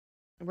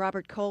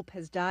Robert Culp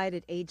has died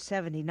at age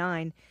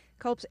 79.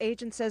 Culp's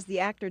agent says the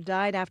actor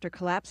died after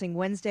collapsing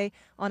Wednesday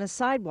on a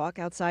sidewalk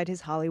outside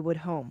his Hollywood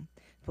home.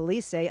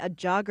 Police say a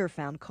jogger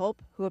found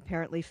Culp, who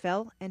apparently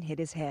fell and hit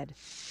his head.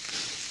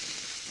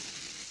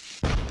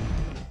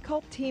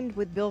 Culp teamed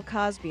with Bill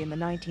Cosby in the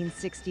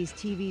 1960s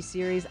TV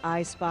series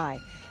I Spy.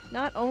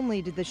 Not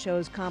only did the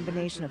show's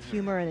combination of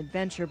humor and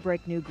adventure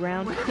break new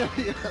ground,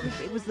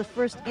 it was the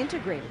first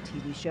integrated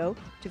TV show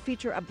to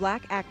feature a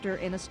black actor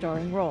in a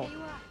starring role.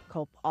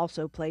 Culp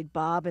also played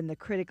Bob in the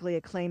critically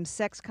acclaimed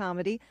sex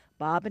comedy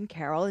Bob and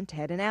Carol and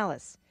Ted and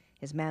Alice.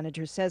 His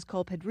manager says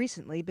Culp had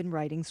recently been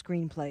writing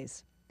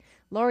screenplays.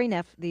 Laurie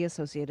Neff, The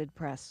Associated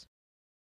Press.